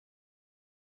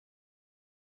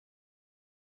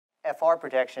FR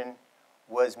protection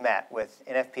was met with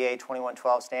NFPA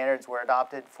 2112 standards were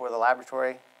adopted for the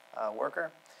laboratory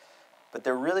worker, but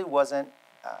there really wasn't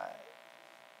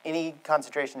any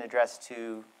concentration addressed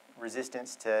to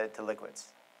resistance to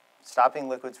liquids, stopping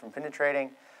liquids from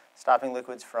penetrating, stopping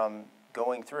liquids from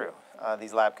going through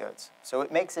these lab coats. So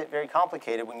it makes it very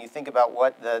complicated when you think about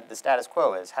what the status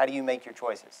quo is. How do you make your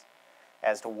choices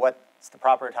as to what's the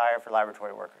proper attire for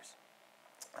laboratory workers?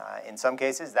 In some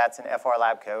cases, that's an FR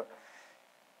lab coat.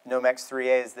 Nomex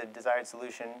 3A is the desired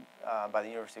solution by the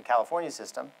University of California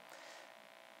system.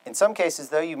 In some cases,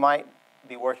 though, you might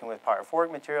be working with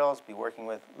pyrophoric materials, be working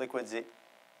with liquids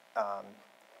that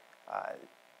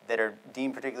are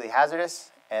deemed particularly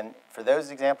hazardous. And for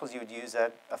those examples, you would use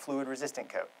a fluid-resistant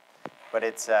coat. But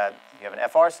it's you have an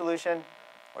FR solution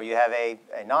or you have a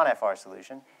non-FR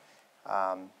solution.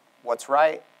 What's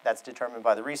right, that's determined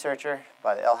by the researcher,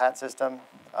 by the LHAT system.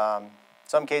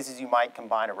 Some cases, you might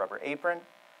combine a rubber apron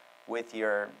with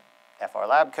your FR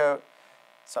lab coat.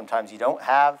 Sometimes you don't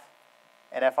have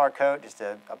an FR coat, just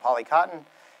a poly cotton,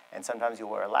 and sometimes you'll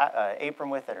wear an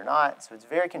apron with it or not. So it's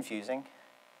very confusing.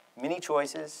 Many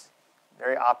choices,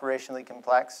 very operationally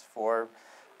complex for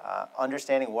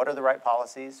understanding what are the right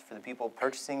policies for the people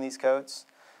purchasing these coats.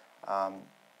 And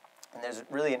there's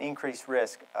really an increased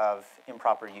risk of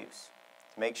improper use.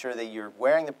 To make sure that you're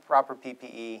wearing the proper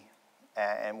PPE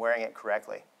and wearing it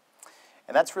correctly.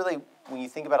 And that's really, when you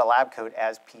think about a lab coat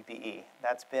as PPE,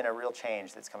 that's been a real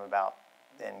change that's come about.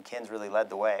 And Ken's really led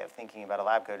the way of thinking about a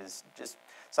lab coat as just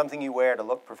something you wear to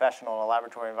look professional in a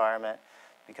laboratory environment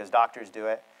because doctors do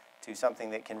it, to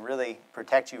something that can really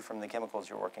protect you from the chemicals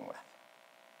you're working with.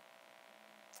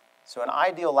 So an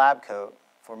ideal lab coat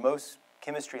for most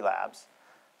chemistry labs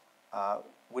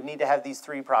would need to have these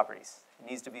three properties. It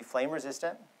needs to be flame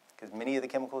resistant, because many of the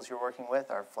chemicals you're working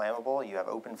with are flammable. You have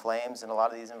open flames in a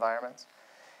lot of these environments.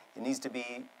 It needs to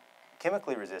be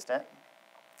chemically resistant,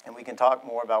 and we can talk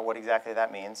more about what exactly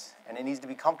that means. And it needs to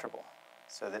be comfortable,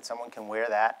 so that someone can wear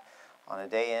that on a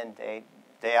day-in,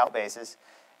 day-out basis,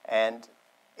 and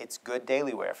it's good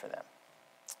daily wear for them.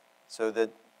 So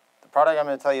the product I'm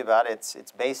going to tell you about,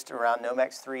 it's based around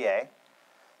Nomex 3A.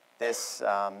 This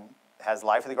has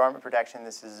life of the garment protection.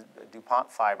 This is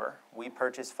DuPont fiber. We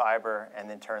purchase fiber and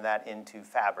then turn that into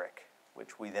fabric,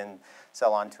 which we then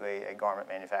sell on to a garment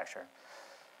manufacturer.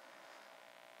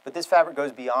 But this fabric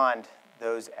goes beyond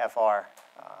those FR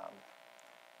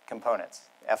components.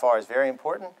 FR is very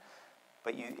important,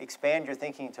 but you expand your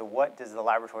thinking to what does the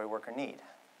laboratory worker need.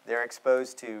 They're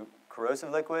exposed to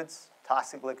corrosive liquids,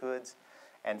 toxic liquids,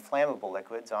 and flammable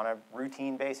liquids on a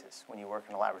routine basis when you work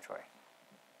in a laboratory.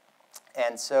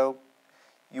 And so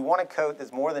you want a coat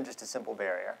that's more than just a simple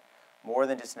barrier, more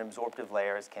than just an absorptive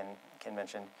layer, as Ken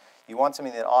mentioned. You want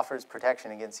something that offers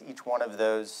protection against each one of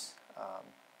those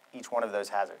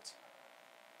hazards.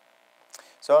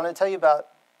 So I'm going to tell you about,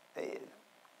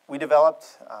 we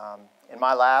developed, in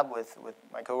my lab with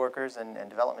my coworkers and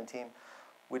development team,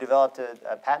 we developed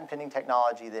a patent-pending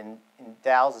technology that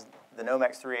endows the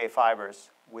Nomex 3A fibers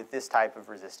with this type of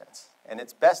resistance. And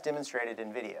it's best demonstrated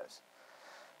in videos.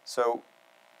 So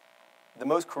the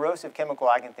most corrosive chemical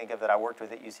I can think of that I worked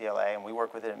with at UCLA, and we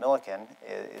work with it at Milliken,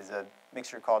 is a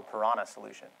mixture called Piranha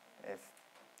solution. If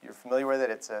you're familiar with it,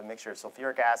 it's a mixture of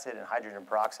sulfuric acid and hydrogen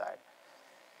peroxide.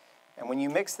 And when you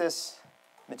mix this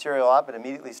material up, it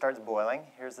immediately starts boiling.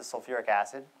 Here's the sulfuric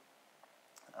acid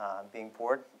being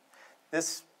poured.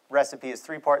 This recipe is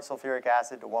 3 parts sulfuric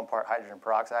acid to 1 part hydrogen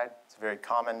peroxide. It's a very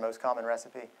common, most common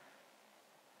recipe.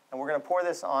 And we're going to pour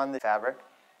this on the fabric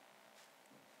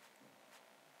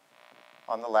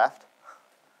on the left.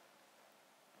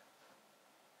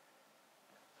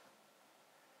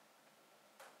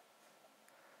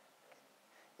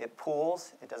 It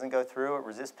pools, it doesn't go through, it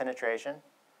resists penetration.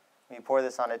 When you pour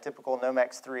this on a typical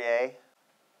Nomex 3A,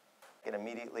 it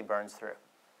immediately burns through.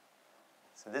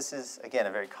 So this is, again,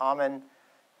 a very common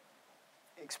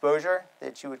exposure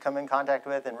that you would come in contact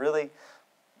with, and really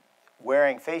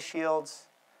wearing face shields,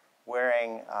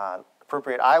 wearing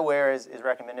appropriate eyewear is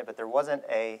recommended, but there wasn't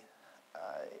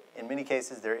in many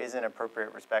cases, there isn't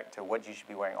appropriate respect to what you should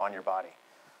be wearing on your body.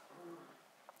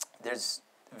 There's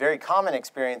a very common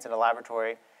experience in a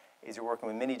laboratory is you're working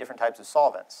with many different types of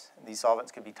solvents. These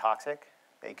solvents could be toxic.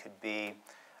 They could be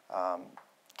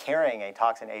carrying a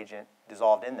toxin agent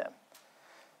dissolved in them.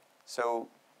 So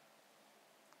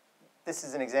this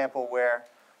is an example where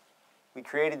we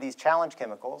created these challenge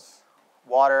chemicals,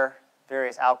 water,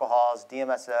 various alcohols,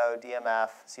 DMSO, DMF,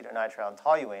 acetonitrile, and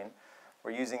toluene. We're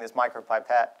using this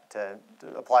micropipette to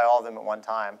apply all of them at one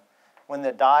time. When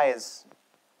the dye is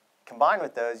combined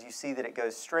with those, you see that it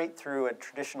goes straight through a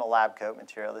traditional lab coat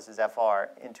material, this is FR,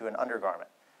 into an undergarment.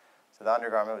 So the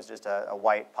undergarment was just a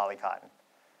white polycotton.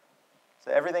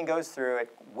 So everything goes through,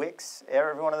 it wicks,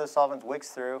 every one of those solvents wicks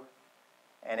through,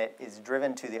 and it is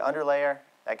driven to the underlayer.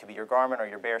 That could be your garment or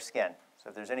your bare skin. So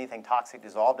if there's anything toxic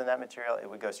dissolved in that material, it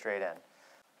would go straight in.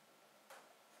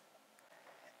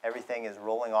 Everything is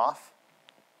rolling off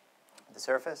the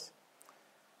surface.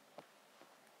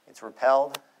 It's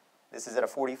repelled. This is at a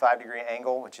 45-degree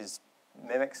angle, which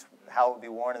mimics how it would be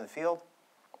worn in the field.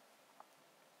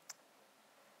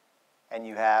 And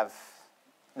you have,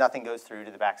 nothing goes through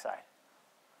to the backside.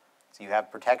 So you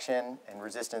have protection and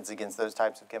resistance against those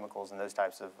types of chemicals and those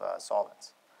types of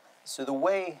solvents. So the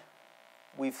way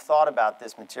we've thought about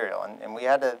this material, and we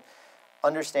had to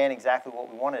understand exactly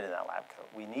what we wanted in that lab coat.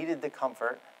 We needed the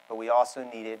comfort, but we also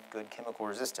needed good chemical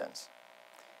resistance.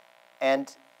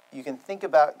 And you can think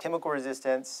about chemical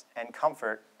resistance and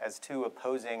comfort as two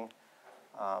opposing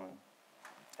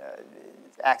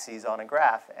axes on a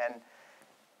graph. And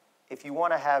if you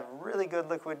want to have really good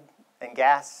liquid and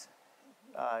gas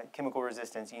chemical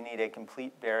resistance, you need a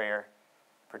complete barrier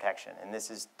protection. And this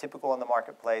is typical in the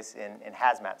marketplace in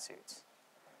hazmat suits.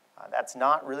 That's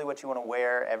not really what you want to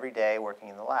wear every day working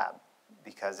in the lab,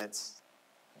 because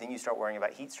then you start worrying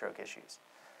about heat stroke issues.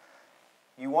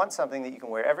 You want something that you can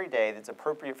wear every day that's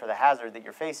appropriate for the hazard that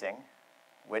you're facing,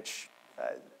 which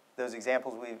those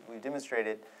examples we've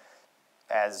demonstrated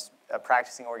as a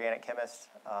practicing organic chemist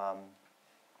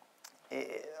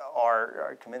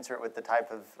are commensurate with the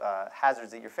type of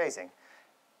hazards that you're facing.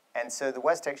 And so the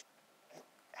Westech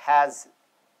has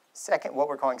what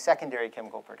we're calling secondary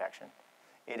chemical protection.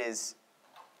 It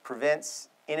prevents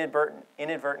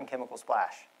inadvertent chemical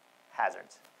splash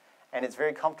hazards. And it's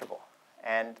very comfortable.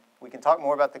 And we can talk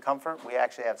more about the comfort. We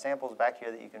actually have samples back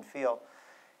here that you can feel.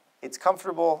 It's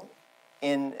comfortable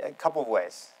in a couple of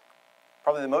ways.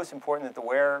 Probably the most important that the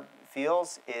wearer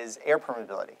feels is air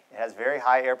permeability. It has very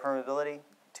high air permeability,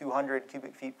 200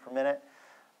 cubic feet per minute,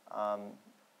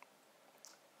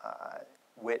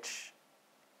 which,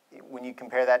 when you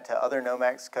compare that to other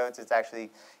Nomex coats, it's actually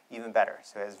even better.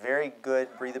 So it has very good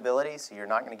breathability, so you're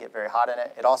not going to get very hot in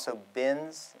it. It also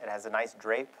bends. It has a nice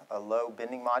drape, a low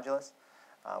bending modulus,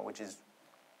 which is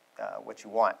what you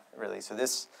want, really. So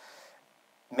this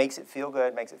makes it feel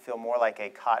good, makes it feel more like a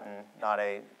cotton, not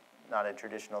a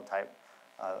traditional type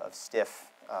of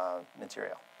stiff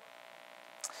material.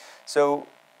 So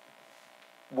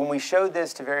when we showed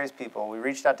this to various people, we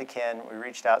reached out to Ken, we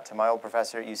reached out to my old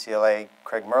professor at UCLA,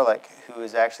 Craig Merlick, who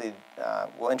is actually,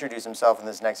 will introduce himself in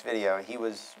this next video. He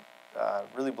was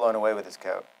really blown away with his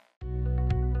coat.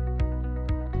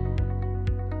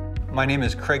 My name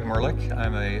is Craig Merlick.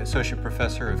 I'm an associate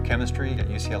professor of chemistry at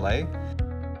UCLA.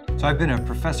 So I've been a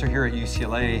professor here at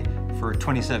UCLA for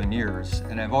 27 years,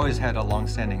 and I've always had a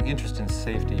long-standing interest in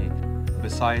safety.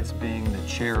 Besides being the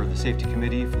chair of the safety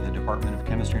committee for the Department of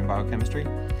Chemistry and Biochemistry,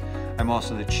 I'm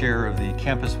also the chair of the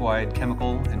campus-wide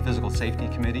chemical and physical safety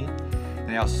committee,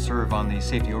 and I also serve on the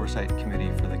safety oversight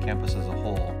committee for the campus as a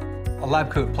whole. A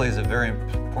lab coat plays a very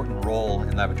important role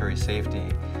in laboratory safety.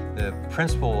 The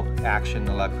principal action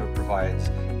the lab coat provides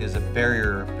is a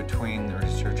barrier between the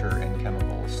researcher and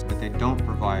chemicals, but they don't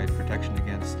provide protection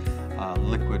against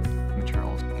liquid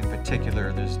materials. In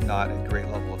particular, there's not a great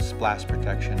level of splash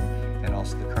protection, and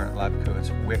also the current lab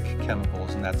coats wick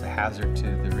chemicals, and that's a hazard to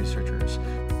the researchers.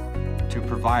 To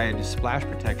provide splash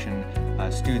protection,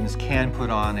 students can put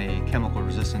on a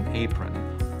chemical-resistant apron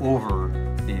over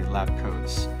the lab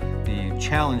coats. The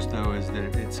challenge, though, is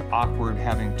that it's awkward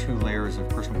having 2 layers of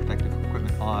personal protective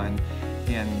equipment on,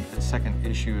 and the second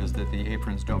issue is that the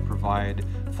aprons don't provide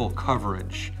full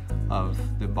coverage of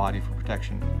the body for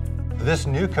protection. This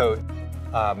new coat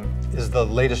is the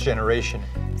latest generation,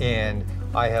 and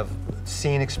I have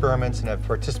seen experiments and have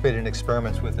participated in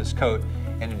experiments with this coat,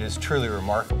 and it is truly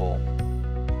remarkable.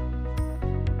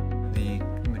 The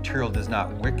material does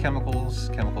not wick chemicals.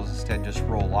 Chemicals instead just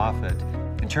roll off it.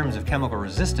 In terms of chemical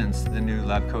resistance, the new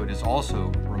lab coat is also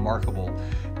remarkable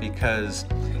because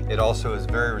it also is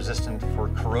very resistant for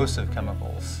corrosive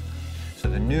chemicals. So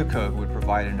the new coat would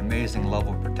provide an amazing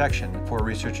level of protection for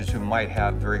researchers who might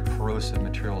have very corrosive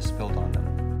materials spilled on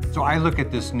them. So I look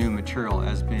at this new material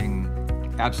as being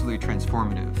absolutely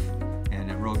transformative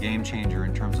and a real game changer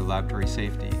in terms of laboratory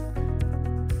safety.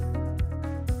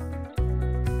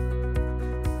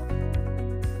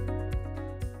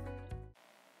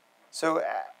 So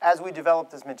as we developed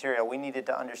this material, we needed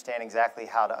to understand exactly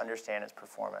how to understand its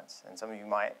performance. And some of you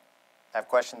might have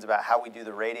questions about how we do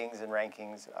the ratings and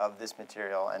rankings of this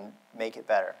material and make it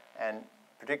better. And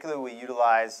particularly we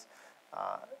utilize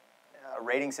a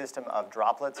rating system of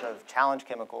droplets of challenge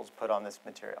chemicals put on this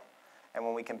material. And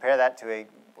when we compare that to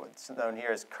what's known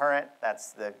here as current,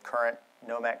 that's the current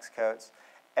Nomex coats,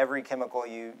 every chemical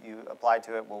you apply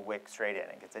to it will wick straight in.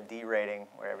 It gets a D rating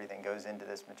where everything goes into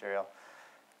this material.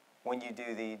 When you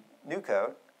do the new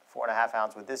coat, 4.5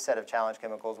 ounce with this set of challenge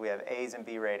chemicals, we have A's and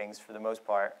B ratings for the most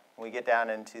part. When we get down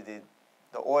into the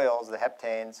oils, the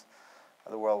heptanes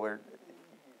of the world, where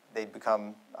they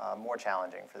become more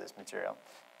challenging for this material.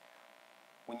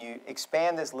 When you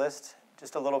expand this list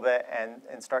just a little bit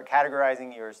and start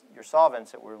categorizing your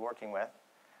solvents that we're working with,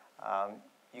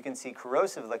 you can see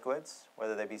corrosive liquids,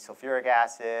 whether they be sulfuric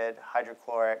acid,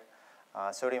 hydrochloric,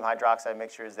 sodium hydroxide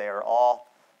mixtures, they are all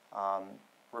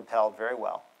repelled very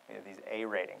well. We have these A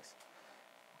ratings.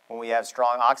 When we have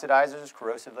strong oxidizers,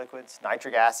 corrosive liquids,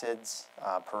 nitric acids,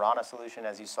 piranha solution,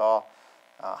 as you saw,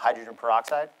 hydrogen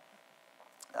peroxide,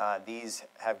 these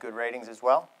have good ratings as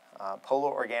well.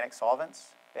 Polar organic solvents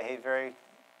behave very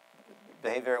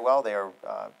well. They are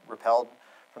repelled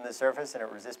from the surface and it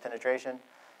resists penetration.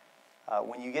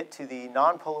 When you get to the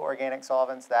non-polar organic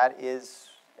solvents, that is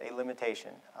a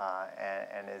limitation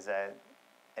and is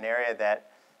an area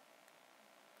that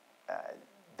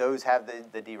those have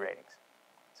the D ratings.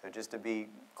 So just to be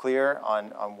clear on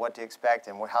what to expect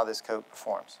and how this coat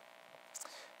performs.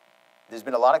 There's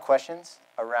been a lot of questions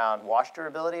around wash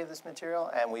durability of this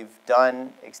material, and we've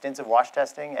done extensive wash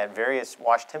testing at various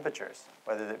wash temperatures,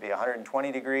 whether it be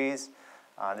 120 degrees,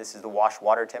 this is the wash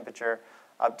water temperature,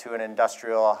 up to an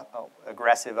industrial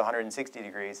aggressive 160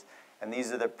 degrees. And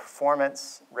these are the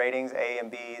performance ratings, A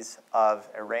and Bs, of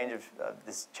a range of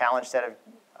this challenge set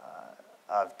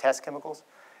of test chemicals.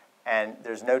 And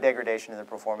there's no degradation in the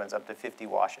performance up to 50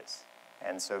 washes.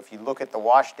 And so if you look at the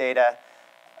wash data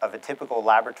of a typical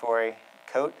laboratory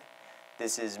coat,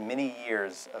 this is many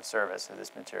years of service of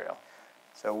this material.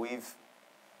 So we've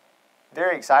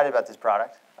very excited about this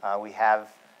product. We have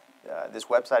this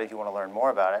website if you want to learn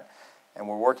more about it. And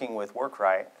we're working with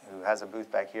Workrite, who has a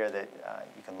booth back here that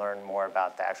you can learn more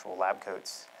about the actual lab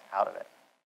coats out of it.